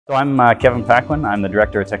So I'm Kevin Paquin. I'm the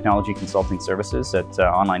Director of Technology Consulting Services at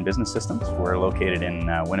Online Business Systems. We're located in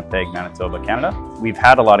Winnipeg, Manitoba, Canada. We've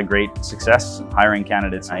had a lot of great success hiring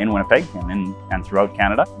candidates in Winnipeg and throughout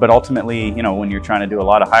Canada. But ultimately, when you're trying to do a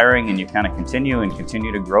lot of hiring and you kind of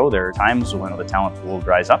continue to grow, there are times when the talent pool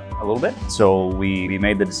dries up a little bit. So we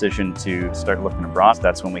made the decision to start looking abroad.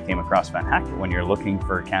 That's when we came across VanHack. When you're looking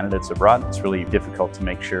for candidates abroad, it's really difficult to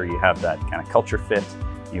make sure you have that kind of culture fit.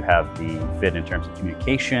 You have the fit in terms of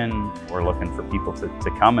communication. We're looking for people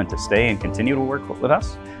to come and to stay and continue to work with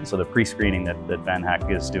us. So the pre-screening that VanHack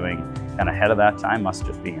is doing kind of ahead of that time must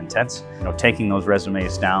just be intense. Taking those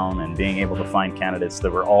resumes down and being able to find candidates that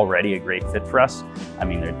were already a great fit for us. I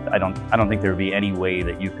mean, I don't think there would be any way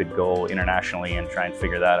that you could go internationally and try and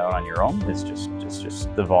figure that out on your own. It's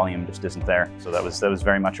just the volume just isn't there. So that was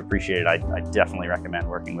very much appreciated. I definitely recommend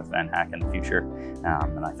working with VanHack in the future,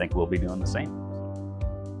 and I think we'll be doing the same.